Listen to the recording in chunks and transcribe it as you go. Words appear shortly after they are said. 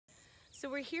So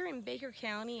we're here in Baker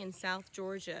County in South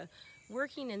Georgia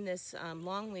working in this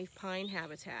longleaf pine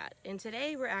habitat, and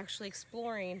today we're actually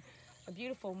exploring a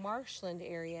beautiful marshland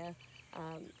area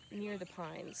near the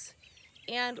pines.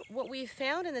 And what we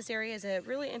found in this area is a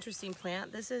really interesting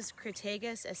plant. This is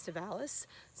Crataegus aestivalis.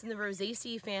 It's in the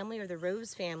Rosaceae family, or the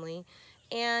rose family.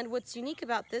 And what's unique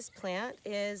about this plant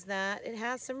is that it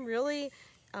has some really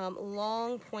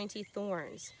long pointy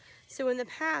thorns. So in the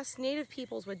past, native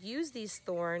peoples would use these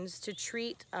thorns to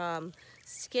treat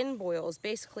skin boils,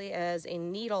 basically as a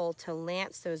needle to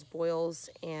lance those boils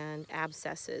and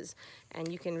abscesses.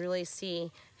 And you can really see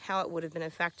how it would have been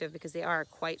effective because they are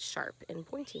quite sharp and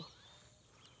pointy.